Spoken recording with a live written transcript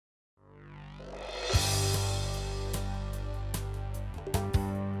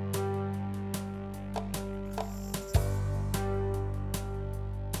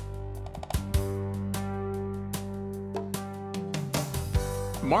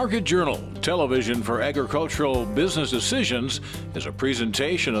Market Journal, television for agricultural business decisions, is a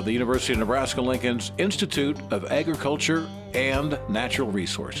presentation of the University of Nebraska-Lincoln's Institute of Agriculture and Natural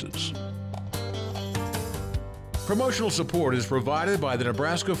Resources. Promotional support is provided by the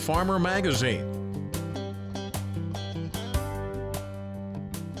Nebraska Farmer Magazine.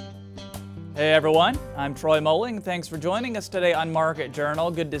 Hey everyone, I'm Troy Moling. Thanks for joining us today on Market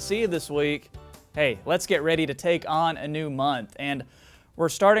Journal. Good to see you this week. Hey, let's get ready to take on a new month. And we're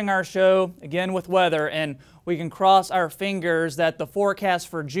starting our show again with weather, and we can cross our fingers that the forecast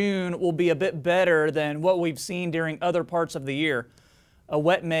for June will be a bit better than what we've seen during other parts of the year. A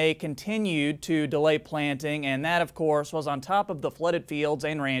wet May continued to delay planting, and that, of course, was on top of the flooded fields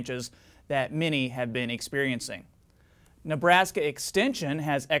and ranches that many have been experiencing. Nebraska Extension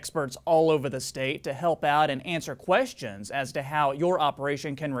has experts all over the state to help out and answer questions as to how your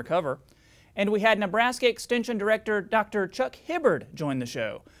operation can recover. And we had Nebraska Extension Director Dr. Chuck Hibberd join the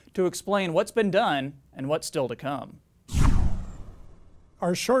show to explain what's been done and what's still to come.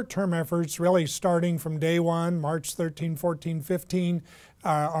 Our short-term efforts really starting from day one, March 13, 14, 15.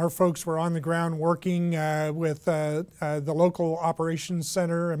 Our folks were on the ground working with the local operations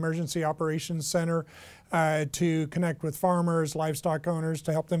center, emergency operations center, to connect with farmers, livestock owners,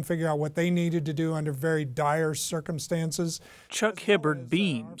 to help them figure out what they needed to do under very dire circumstances. Chuck Hibberd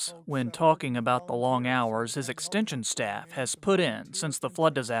beams when talking about the long hours his extension staff has put in since the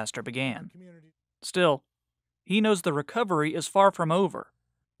flood disaster began. Still, he knows the recovery is far from over.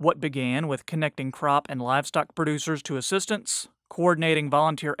 What began with connecting crop and livestock producers to assistance, coordinating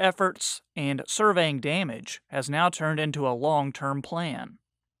volunteer efforts, and surveying damage has now turned into a long-term plan.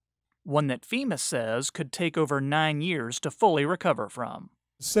 One that FEMA says could take over 9 years to fully recover from.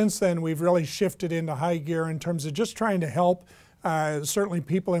 Since then, we've really shifted into high gear in terms of just trying to help certainly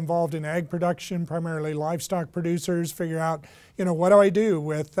people involved in ag production, primarily livestock producers, figure out, what do I do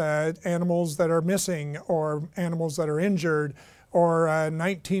with animals that are missing or animals that are injured, or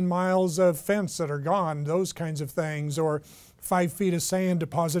 19 miles of fence that are gone, those kinds of things, or 5 feet of sand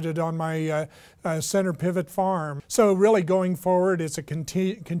deposited on my center pivot farm. So really going forward, it's a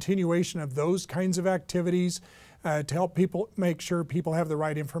continuation of those kinds of activities to help people make sure people have the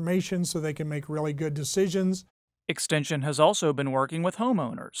right information so they can make really good decisions. Extension has also been working with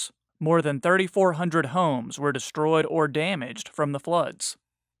homeowners. More than 3,400 homes were destroyed or damaged from the floods.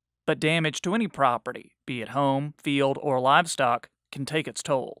 But damage to any property, be it home, field, or livestock, can take its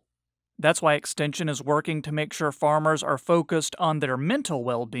toll. That's why Extension is working to make sure farmers are focused on their mental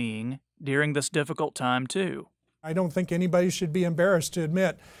well-being during this difficult time, too. I don't think anybody should be embarrassed to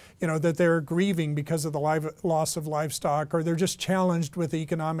admit, that they're grieving because of the loss of livestock, or they're just challenged with the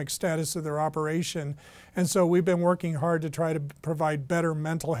economic status of their operation. And so we've been working hard to try to provide better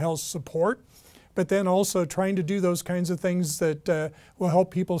mental health support, but then also trying to do those kinds of things that will help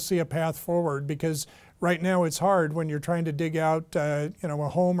people see a path forward, because right now it's hard when you're trying to dig out a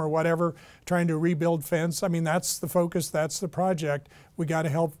home or whatever, trying to rebuild fence. I mean, that's the focus, that's the project. We got to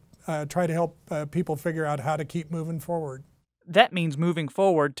help, try to help people figure out how to keep moving forward. That means moving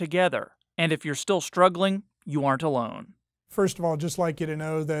forward together. And if you're still struggling, you aren't alone. First of all, just like you to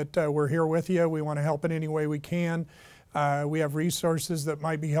know that we're here with you. We want to help in any way we can. We have resources that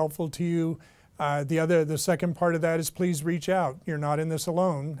might be helpful to you. The second part of that is please reach out. You're not in this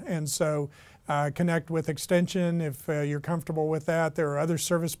alone. And so connect with Extension if you're comfortable with that. There are other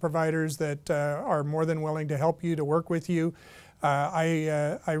service providers that are more than willing to help you, to work with you.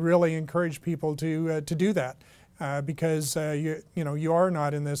 I really encourage people to do that because you are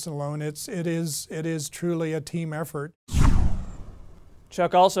not in this alone. It is truly a team effort.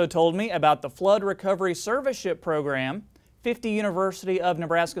 Chuck also told me about the Flood Recovery Serviceship Program. 50 University of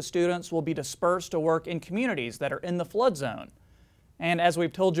Nebraska students will be dispersed to work in communities that are in the flood zone. And as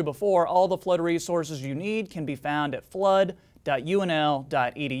we've told you before, all the flood resources you need can be found at flood.unl.edu.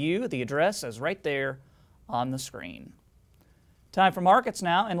 The address is right there on the screen. Time for markets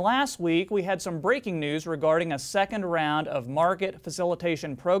now, and last week we had some breaking news regarding a second round of market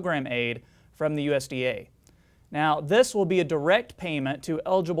facilitation program aid from the USDA. Now, this will be a direct payment to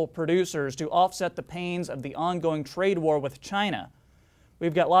eligible producers to offset the pains of the ongoing trade war with China.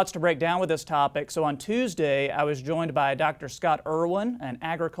 We've got lots to break down with this topic, so on Tuesday I was joined by Dr. Scott Irwin, an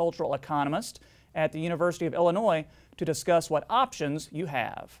agricultural economist at the University of Illinois, to discuss what options you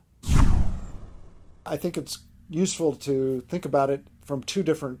have. I think it's useful to think about it from two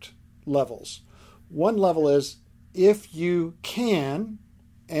different levels. One level is if you can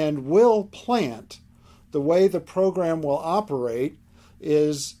and will plant, the way the program will operate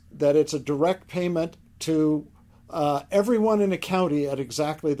is that it's a direct payment to everyone in a county at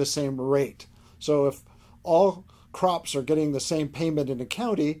exactly the same rate. So if all crops are getting the same payment in a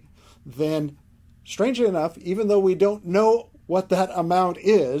county, then strangely enough, even though we don't know what that amount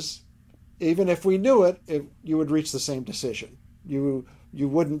is, even if we knew it, you would reach the same decision. You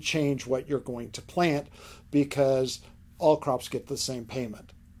wouldn't change what you're going to plant because all crops get the same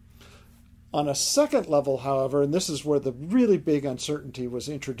payment. On a second level, however, and this is where the really big uncertainty was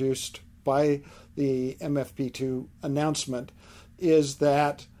introduced by the MFP2 announcement, is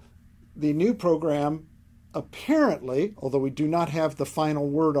that the new program apparently, although we do not have the final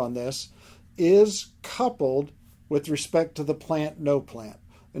word on this, is coupled with respect to the plant, no plant.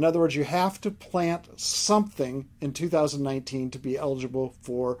 In other words, you have to plant something in 2019 to be eligible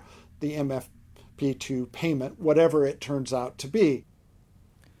for the MFP2 payment, whatever it turns out to be.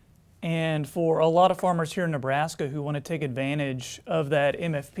 And for a lot of farmers here in Nebraska who want to take advantage of that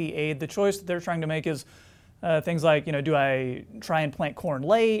MFP aid, the choice that they're trying to make is things like, do I try and plant corn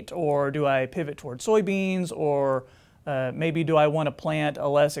late, or do I pivot toward soybeans, or maybe do I want to plant a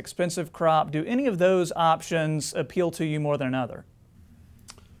less expensive crop? Do any of those options appeal to you more than another?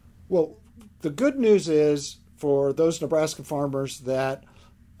 Well, the good news is for those Nebraska farmers that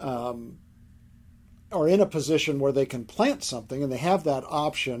are in a position where they can plant something and they have that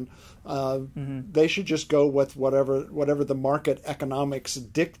option, they should just go with whatever the market economics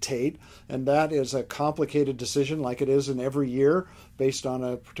dictate, and that is a complicated decision like it is in every year based on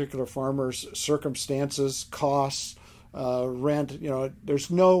a particular farmer's circumstances, costs, rent.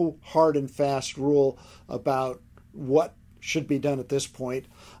 There's no hard and fast rule about what should be done at this point,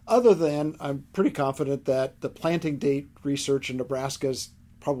 other than I'm pretty confident that the planting date research in Nebraska is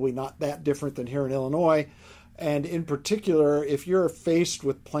probably not that different than here in Illinois. And in particular, if you're faced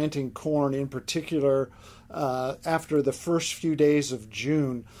with planting corn, in particular after the first few days of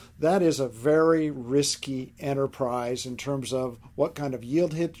June, that is a very risky enterprise in terms of what kind of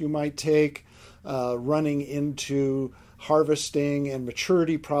yield hit you might take, running into harvesting and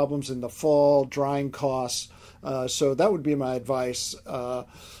maturity problems in the fall, drying costs. So that would be my advice.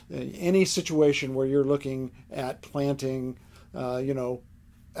 Any situation where you're looking at planting,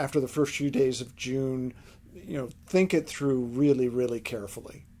 after the first few days of June, think it through really, really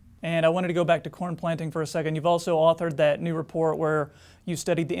carefully. And I wanted to go back to corn planting for a second. You've also authored that new report where you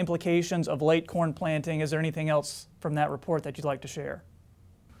studied the implications of late corn planting. Is there anything else from that report that you'd like to share?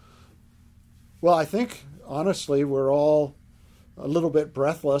 Well, I think, honestly, we're all a little bit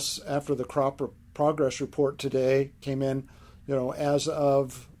breathless after the crop progress report today came in. As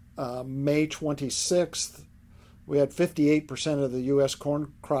of May 26th, we had 58% of the U.S.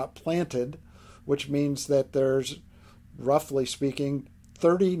 corn crop planted, which means that there's, roughly speaking,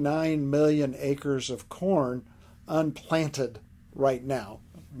 39 million acres of corn unplanted right now,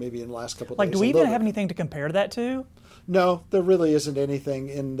 maybe in the last couple of days. Do we even have anything to compare that to? No, there really isn't anything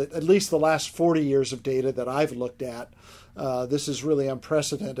in at least the last 40 years of data that I've looked at. This is really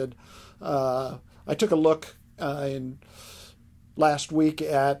unprecedented. I took a look last week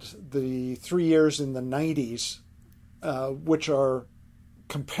at the 3 years in the 90s, which are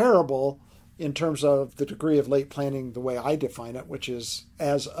comparable in terms of the degree of late planting the way I define it, which is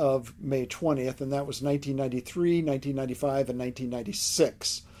as of May 20th, and that was 1993, 1995, and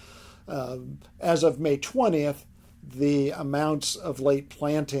 1996. As of May 20th, the amounts of late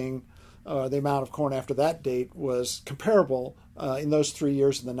planting, the amount of corn after that date, was comparable in those 3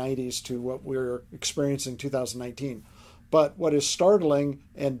 years in the 90s to what we're experiencing in 2019. But what is startling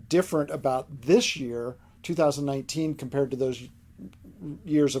and different about this year, 2019, compared to those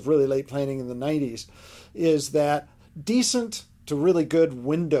years of really late planting in the 90s, is that decent to really good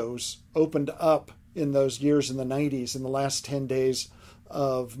windows opened up in those years in the 90s in the last 10 days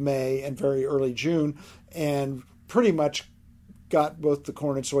of May and very early June, and pretty much got both the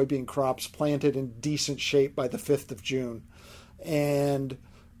corn and soybean crops planted in decent shape by the 5th of June. And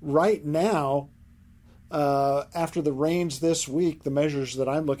right now, after the rains this week, the measures that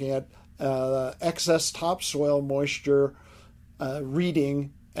I'm looking at, excess topsoil moisture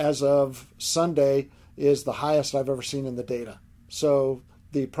reading as of Sunday is the highest I've ever seen in the data. So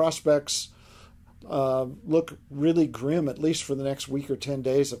the prospects look really grim, at least for the next week or 10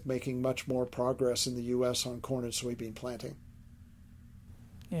 days, of making much more progress in the U.S. on corn and soybean planting.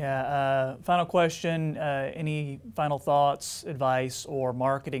 Yeah, final question, any final thoughts, advice, or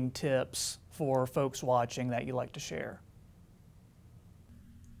marketing tips for folks watching that you'd like to share?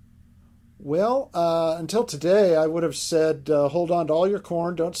 Well, until today, I would have said hold on to all your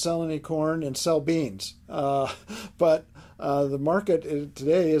corn, don't sell any corn, and sell beans. But the market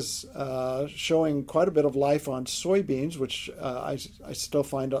today is showing quite a bit of life on soybeans, which I still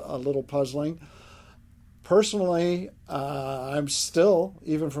find a little puzzling. Personally, I'm still,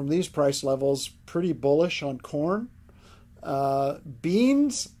 even from these price levels, pretty bullish on corn.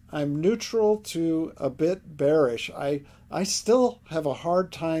 Beans, I'm neutral to a bit bearish. I still have a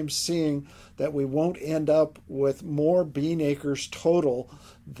hard time seeing that we won't end up with more bean acres total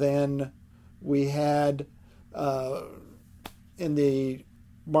than we had in the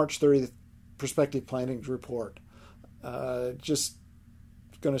March 30th prospective plantings report. Just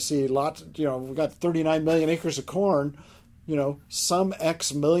going to see lots, we've got 39 million acres of corn. Some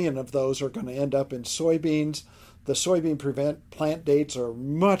X million of those are going to end up in soybeans. The soybean plant dates are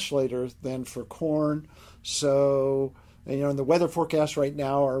much later than for corn. So, and the weather forecasts right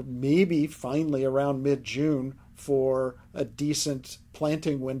now are maybe finally around mid-June for a decent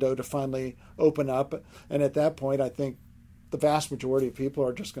planting window to finally open up. And at that point, I think the vast majority of people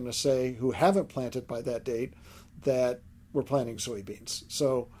are just going to say, who haven't planted by that date, that we're planting soybeans.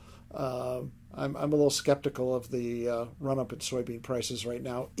 So I'm a little skeptical of the run-up in soybean prices right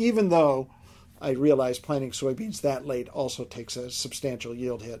now, even though I realize planting soybeans that late also takes a substantial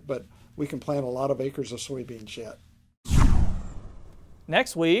yield hit, but we can plant a lot of acres of soybeans yet.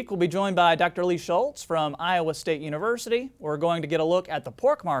 Next week, we'll be joined by Dr. Lee Schultz from Iowa State University. We're going to get a look at the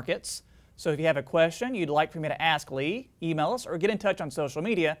pork markets. So if you have a question you'd like for me to ask Lee, email us or get in touch on social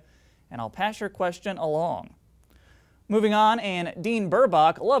media, and I'll pass your question along. Moving on, and Dean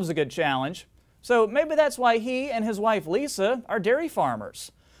Burbach loves a good challenge, so maybe that's why he and his wife Lisa are dairy farmers.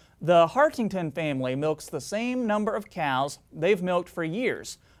 The Hartington family milks the same number of cows they've milked for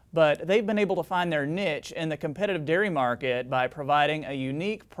years, but they've been able to find their niche in the competitive dairy market by providing a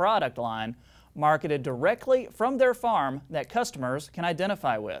unique product line marketed directly from their farm that customers can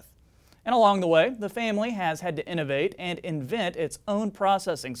identify with. And along the way, the family has had to innovate and invent its own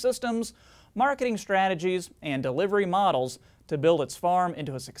processing systems, marketing strategies, and delivery models to build its farm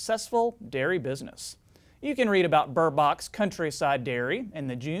into a successful dairy business. You can read about Burbach's Countryside Dairy in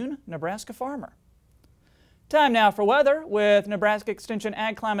the June Nebraska Farmer. Time now for weather with Nebraska Extension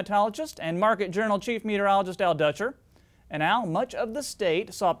Ag Climatologist and Market Journal Chief Meteorologist Al Dutcher. And Al, much of the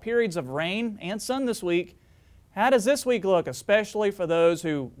state saw periods of rain and sun this week. How does this week look, especially for those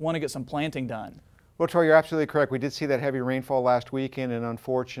who want to get some planting done? Well, Troy, you're absolutely correct. We did see that heavy rainfall last weekend, and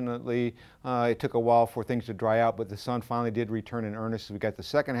unfortunately, it took a while for things to dry out, but the sun finally did return in earnest. We got the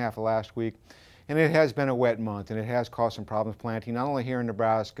second half of last week, and it has been a wet month, and it has caused some problems planting, not only here in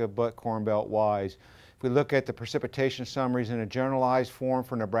Nebraska, but Corn Belt-wise. If we look at the precipitation summaries in a generalized form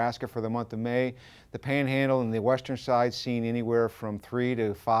for Nebraska for the month of May, the Panhandle and the western side seen anywhere from 3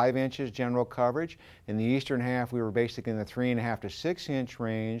 to 5 inches general coverage. In the eastern half, we were basically in the 3.5 to 6 inch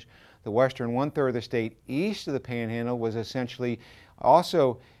range. The western 1/3 of the state east of the Panhandle was essentially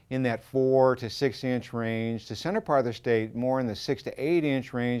also in that 4 to 6 inch range. The center part of the state more in the 6 to 8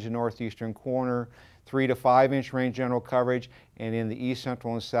 inch range, the northeastern corner, 3 to 5 inch range general coverage, and in the east,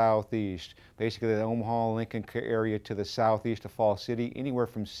 central, and southeast, basically the Omaha, Lincoln area to the southeast of Fall City, anywhere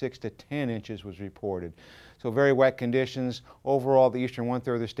from 6 to 10 inches was reported. So very wet conditions. Overall, the eastern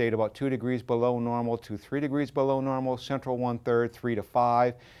 1/3 of the state about 2 degrees below normal to 3 degrees below normal, central 1/3 3 to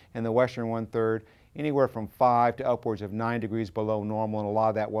 5, and the western 1/3 anywhere from 5 to upwards of 9 degrees below normal, and a lot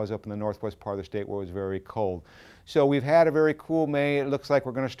of that was up in the northwest part of the state where it was very cold. So we've had a very cool May. It looks like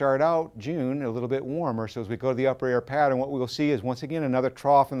we're going to start out June a little bit warmer. So as we go to the upper air pattern, what we will see is once again another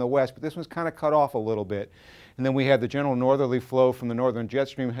trough in the west, but this one's kind of cut off a little bit. And then we have the general northerly flow from the northern jet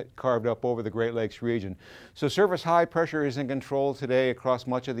stream carved up over the Great Lakes region. So surface high pressure is in control today across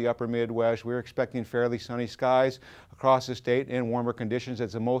much of the upper Midwest. We're expecting fairly sunny skies across the state and warmer conditions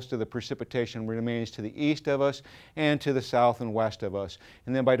as most of the precipitation remains to the east of us and to the south and west of us.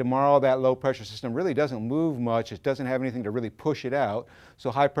 And then by tomorrow, that low pressure system really doesn't move much. It doesn't have anything to really push it out.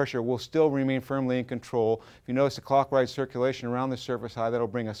 So high pressure will still remain firmly in control. If you notice the clockwise circulation around the surface high, that'll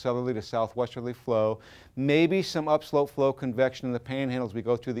bring a southerly to southwesterly flow. Maybe some upslope flow convection in the Panhandle as we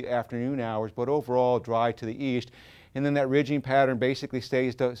go through the afternoon hours, but overall dry to the east. And then that ridging pattern basically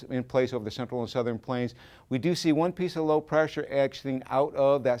stays in place over the central and southern plains. We do see one piece of low pressure exiting out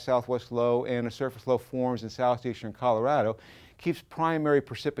of that southwest low, and a surface low forms in southeastern Colorado. Keeps primary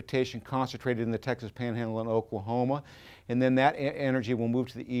precipitation concentrated in the Texas Panhandle and Oklahoma. And then that energy will move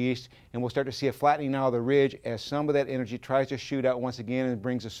to the east, and we'll start to see a flattening now of the ridge as some of that energy tries to shoot out once again and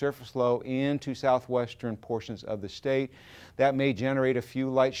brings a surface low into southwestern portions of the state. That may generate a few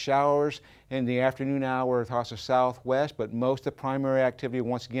light showers in the afternoon hour across the southwest, but most of the primary activity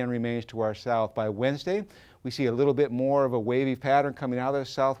once again remains to our south. By Wednesday, we see a little bit more of a wavy pattern coming out of the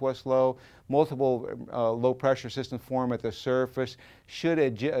southwest low. Multiple low pressure systems form at the surface, should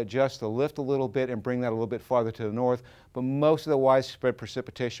adjust the lift a little bit and bring that a little bit farther to the north, but most of the widespread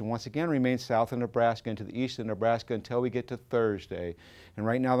precipitation once again remains south of Nebraska and to the east of Nebraska until we get to Thursday. And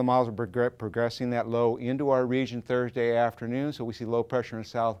right now the models are progressing that low into our region Thursday afternoon, so we see low pressure in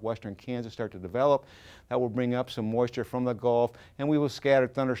southwestern Kansas start to develop. That will bring up some moisture from the Gulf, and we will scatter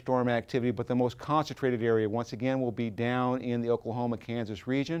thunderstorm activity, but the most concentrated area once again will be down in the Oklahoma-Kansas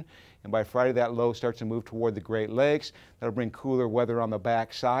region. And by Friday that low starts to move toward the Great Lakes. That'll bring cooler weather on the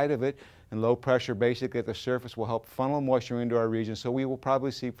back side of it, and low pressure basically at the surface will help funnel moisture into our region, so we will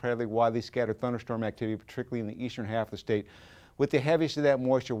probably see fairly widely scattered thunderstorm activity, particularly in the eastern half of the state, with the heaviest of that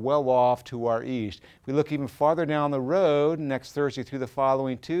moisture well off to our east. If we look even farther down the road, next Thursday through the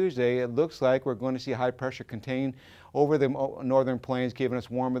following Tuesday, it looks like we're going to see high pressure contained over the northern plains, giving us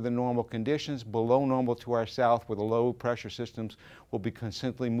warmer than normal conditions, below normal to our south, where the low pressure systems will be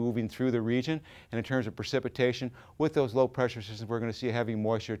consistently moving through the region. And in terms of precipitation, with those low pressure systems, we're going to see heavy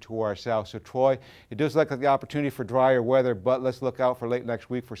moisture to our south. So Troy, it does look like the opportunity for drier weather, but let's look out for late next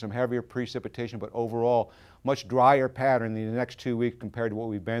week for some heavier precipitation, but overall, much drier pattern in the next 2 weeks compared to what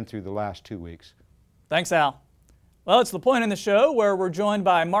we've been through the last 2 weeks. Thanks, Al. Well, it's the point in the show where we're joined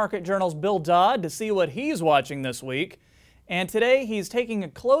by Market Journal's Bill Dodd to see what he's watching this week. And today he's taking a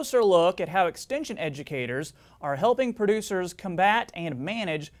closer look at how extension educators are helping producers combat and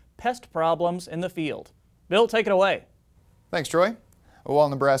manage pest problems in the field. Bill, take it away. Thanks, Troy. While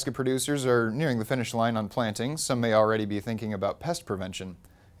Nebraska producers are nearing the finish line on planting, some may already be thinking about pest prevention.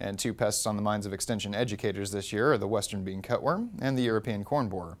 And two pests on the minds of extension educators this year are the western bean cutworm and the European corn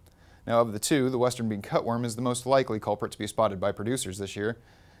borer. Now, of the two, the western bean cutworm is the most likely culprit to be spotted by producers this year.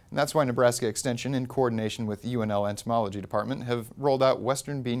 And that's why Nebraska Extension, in coordination with the UNL Entomology Department, have rolled out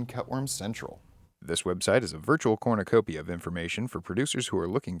Western Bean Cutworm Central. This website is a virtual cornucopia of information for producers who are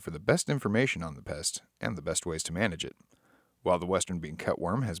looking for the best information on the pest and the best ways to manage it. While the western bean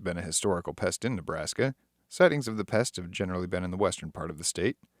cutworm has been a historical pest in Nebraska, sightings of the pest have generally been in the western part of the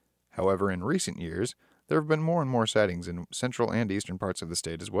state. However, in recent years, there have been more and more sightings in central and eastern parts of the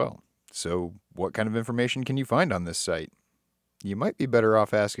state as well. So, what kind of information can you find on this site? You might be better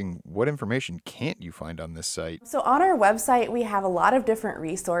off asking, what information can't you find on this site? So on our website, we have a lot of different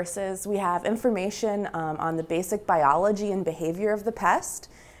resources. We have information on the basic biology and behavior of the pest.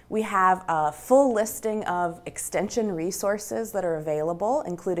 We have a full listing of extension resources that are available,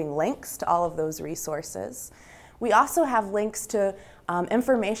 including links to all of those resources. We also have links to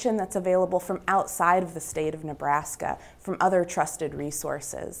information that's available from outside of the state of Nebraska, from other trusted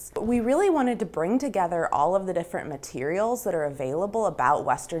resources. We really wanted to bring together all of the different materials that are available about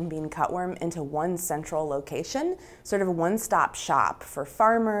western bean cutworm into one central location, sort of a one-stop shop for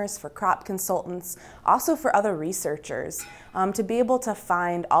farmers, for crop consultants, also for other researchers, to be able to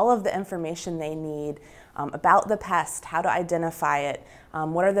find all of the information they need about the pest, how to identify it,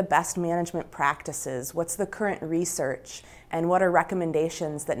 what are the best management practices, what's the current research, and what are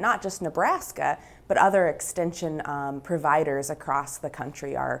recommendations that not just Nebraska, but other extension providers across the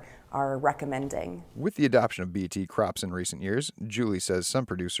country are recommending. With the adoption of BT crops in recent years, Julie says some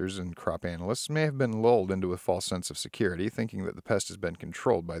producers and crop analysts may have been lulled into a false sense of security, thinking that the pest has been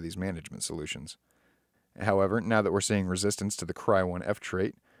controlled by these management solutions. However, now that we're seeing resistance to the Cry1F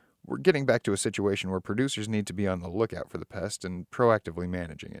trait, we're getting back to a situation where producers need to be on the lookout for the pest and proactively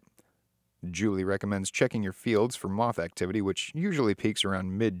managing it. Julie recommends checking your fields for moth activity, which usually peaks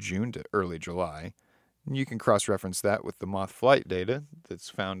around mid-June to early July. You can cross-reference that with the moth flight data that's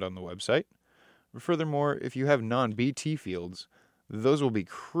found on the website. Furthermore, if you have non-BT fields, those will be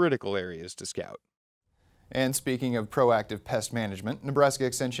critical areas to scout. And speaking of proactive pest management, Nebraska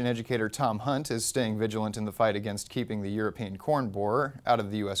Extension educator Tom Hunt is staying vigilant in the fight against keeping the European corn borer out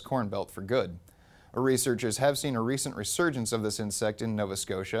of the U.S. Corn Belt for good. Researchers have seen a recent resurgence of this insect in Nova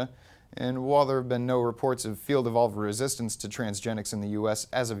Scotia, and while there have been no reports of field-evolved resistance to transgenics in the U.S.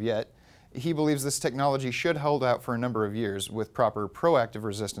 as of yet, he believes this technology should hold out for a number of years with proper proactive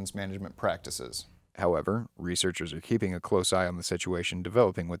resistance management practices. However, researchers are keeping a close eye on the situation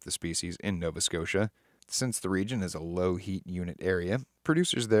developing with the species in Nova Scotia. Since the region is a low-heat unit area,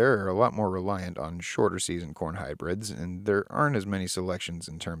 producers there are a lot more reliant on shorter-season corn hybrids, and there aren't as many selections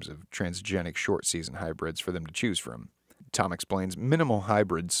in terms of transgenic short-season hybrids for them to choose from. Tom explains minimal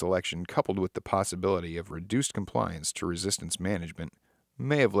hybrid selection coupled with the possibility of reduced compliance to resistance management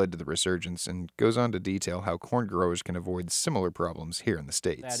may have led to the resurgence, and goes on to detail how corn growers can avoid similar problems here in the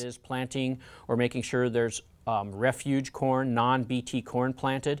States. That is planting or making sure there's refuge corn, non-BT corn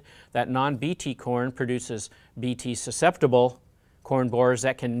planted. That non-BT corn produces BT susceptible corn borers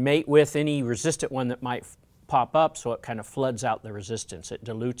that can mate with any resistant one that might pop up, so it kind of floods out the resistance, it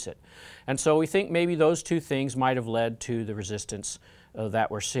dilutes it. And so we think maybe those two things might have led to the resistance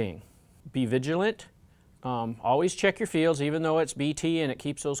that we're seeing. Be vigilant. Always check your fields, even though it's BT and it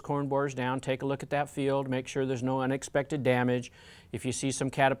keeps those corn borers down. Take a look at that field, make sure there's no unexpected damage. If you see some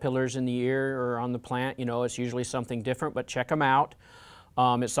caterpillars in the ear or on the plant, you know it's usually something different, but check them out.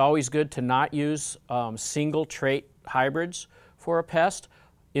 It's always good to not use single trait hybrids for a pest.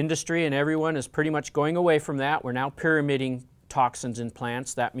 Industry and everyone is pretty much going away from that. We're now pyramiding toxins in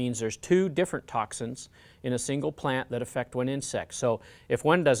plants. That means there's 2 different toxins in a single plant that affect one insect. So if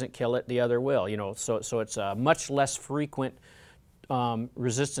one doesn't kill it, the other will. You know, so it's a much less frequent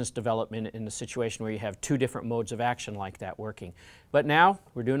resistance development in a situation where you have 2 different modes of action like that working. But now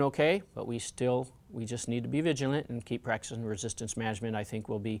we're doing okay, but we just need to be vigilant and keep practicing resistance management. I think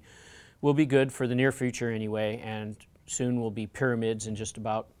will be good for the near future anyway, and soon will be pyramids in just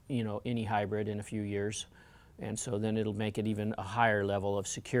about, you know, any hybrid in a few years. And so then it'll make it even a higher level of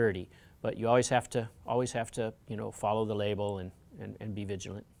security. But you always have to, you know, follow the label and be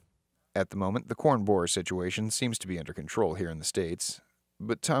vigilant. At the moment, the corn borer situation seems to be under control here in the States.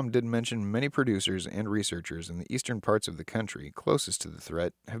 But Tom did mention many producers and researchers in the eastern parts of the country closest to the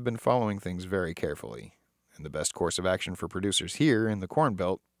threat have been following things very carefully. And the best course of action for producers here in the Corn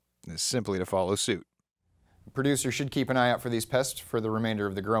Belt is simply to follow suit. Producers should keep an eye out for these pests for the remainder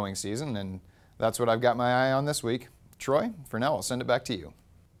of the growing season, and that's what I've got my eye on this week. Troy, for now, I'll send it back to you.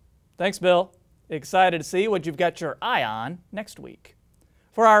 Thanks, Bill. Excited to see what you've got your eye on next week.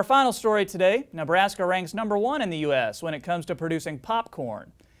 For our final story today, Nebraska ranks #1 in the U.S. when it comes to producing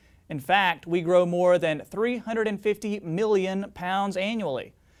popcorn. In fact, we grow more than 350 million pounds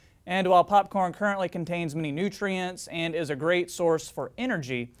annually. And while popcorn currently contains many nutrients and is a great source for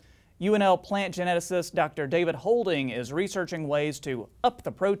energy, UNL plant geneticist Dr. David Holding is researching ways to up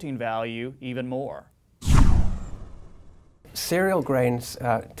the protein value even more. Cereal grains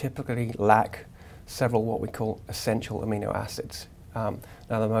typically lack several what we call essential amino acids. Now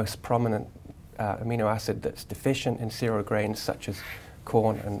the most prominent amino acid that's deficient in cereal grains such as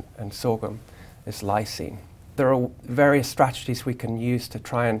corn and sorghum is lysine. There are various strategies we can use to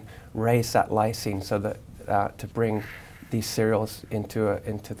try and raise that lysine so that to bring these cereals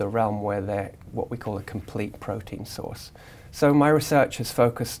into the realm where they're what we call a complete protein source. So my research has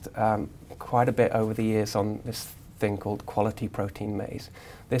focused quite a bit over the years on this thing called quality protein maize.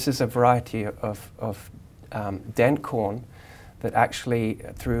 This is a variety of dent corn that actually,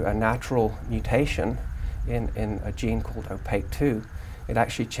 through a natural mutation in a gene called opaque-2, it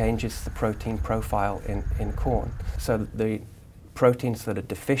actually changes the protein profile in corn. So the proteins that are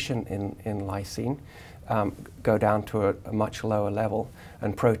deficient in lysine go down to a much lower level,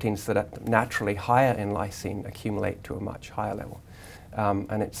 and proteins that are naturally higher in lysine accumulate to a much higher level.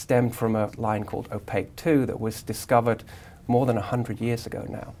 And it stemmed from a line called opaque-2 that was discovered more than 100 years ago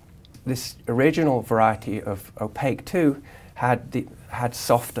now. This original variety of opaque-2 had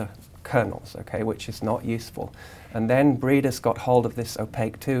softer kernels, okay, which is not useful. And then breeders got hold of this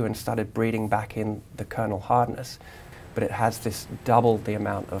opaque-2 and started breeding back in the kernel hardness, but it has this double the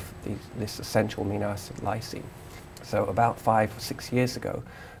amount of this essential amino acid lysine. So about 5 or 6 years ago,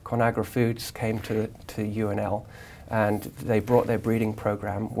 Conagra Foods came to UNL and they brought their breeding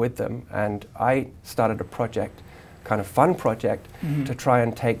program with them, and I started a project, kind of fun project, to try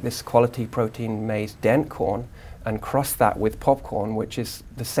and take this quality protein maize dent corn and cross that with popcorn, which is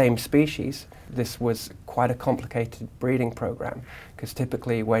the same species. This was quite a complicated breeding program, because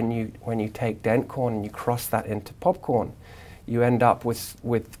typically when you take dent corn and you cross that into popcorn, you end up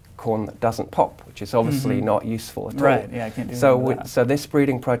with corn that doesn't pop, which is obviously not useful at all. Right, yeah, I can't do that. So this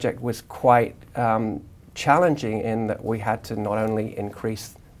breeding project was quite challenging in that we had to not only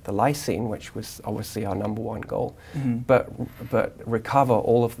increase the lysine, which was obviously our #1 goal, but recover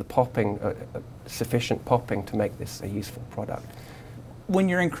all of the popping, sufficient popping to make this a useful product. When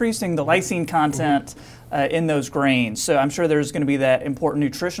you're increasing the lysine content in those grains, so I'm sure there's going to be that important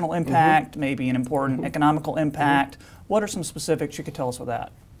nutritional impact, maybe an important economical impact. What are some specifics you could tell us with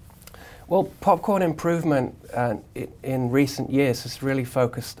that? Well, popcorn improvement in recent years has really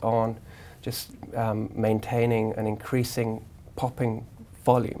focused on just maintaining and increasing popping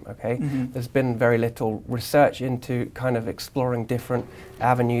volume, okay? There's been very little research into kind of exploring different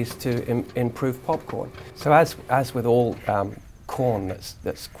avenues to improve popcorn. So as with all corn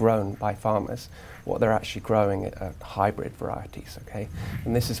that's grown by farmers, what they're actually growing are hybrid varieties, okay?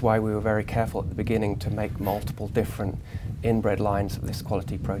 And this is why we were very careful at the beginning to make multiple different inbred lines of this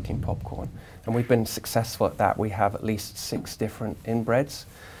quality protein popcorn. And we've been successful at that. We have at least 6 different inbreds,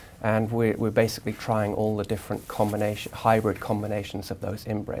 and we're basically trying all the different hybrid combinations of those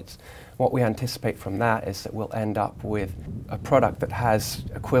inbreds. What we anticipate from that is that we'll end up with a product that has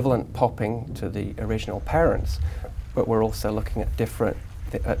equivalent popping to the original parents, but we're also looking at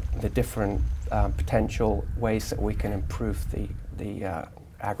the different potential ways that we can improve the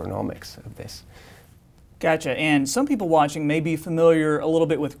agronomics of this. Gotcha. And some people watching may be familiar a little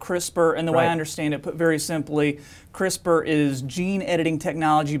bit with CRISPR, and the way I understand it, put very simply, CRISPR is gene editing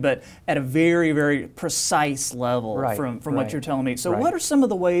technology, but at a very, very precise level from what you're telling me. So what are some of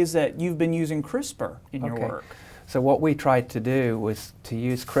the ways that you've been using CRISPR in your work? So what we tried to do was to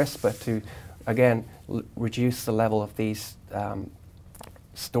use CRISPR to, again, reduce the level of these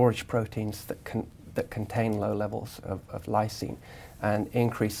storage proteins that contain low levels of lysine and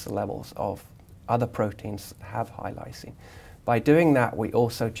increase the levels of other proteins that have high lysine. By doing that, we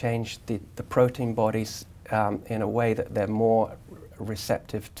also changed the protein bodies in a way that they're more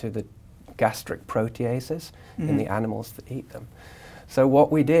receptive to the gastric proteases in the animals that eat them. So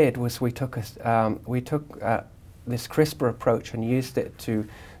what we did was we took this CRISPR approach and used it to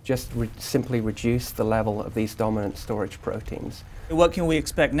just simply reduce the level of these dominant storage proteins. What can we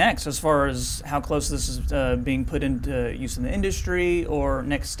expect next as far as how close this is being put into use in the industry, or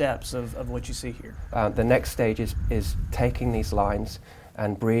next steps of what you see here? The next stage is taking these lines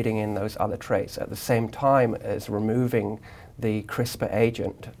and breeding in those other traits at the same time as removing the CRISPR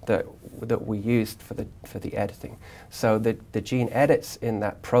agent that we used for the editing. So the gene edits in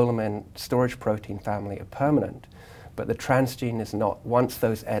that prolamin storage protein family are permanent, but the transgene is not. Once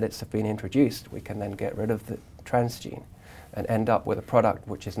those edits have been introduced, we can then get rid of the transgene and end up with a product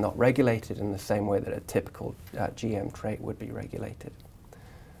which is not regulated in the same way that a typical GM trait would be regulated.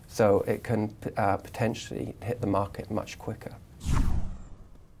 So it can potentially hit the market much quicker.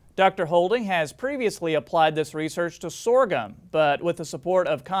 Dr. Holding has previously applied this research to sorghum, but with the support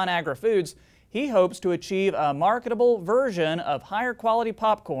of ConAgra Foods, he hopes to achieve a marketable version of higher quality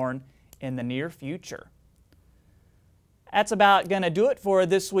popcorn in the near future. That's about going to do it for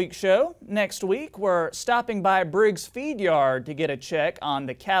this week's show. Next week, we're stopping by Briggs Feed Yard to get a check on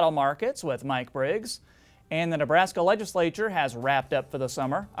the cattle markets with Mike Briggs. And the Nebraska legislature has wrapped up for the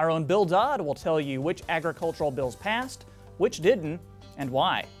summer. Our own Bill Dodd will tell you which agricultural bills passed, which didn't, and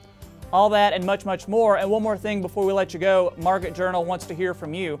why. All that and much, much more. And one more thing before we let you go, Market Journal wants to hear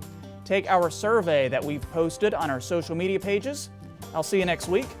from you. Take our survey that we've posted on our social media pages. I'll see you next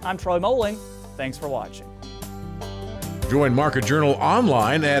week. I'm Troy Moling. Thanks for watching. Join Market Journal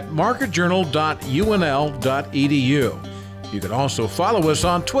online at marketjournal.unl.edu. You can also follow us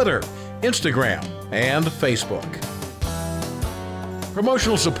on Twitter, Instagram, and Facebook.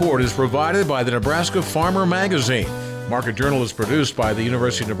 Promotional support is provided by the Nebraska Farmer Magazine. Market Journal is produced by the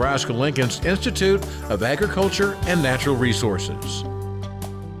University of Nebraska-Lincoln's Institute of Agriculture and Natural Resources.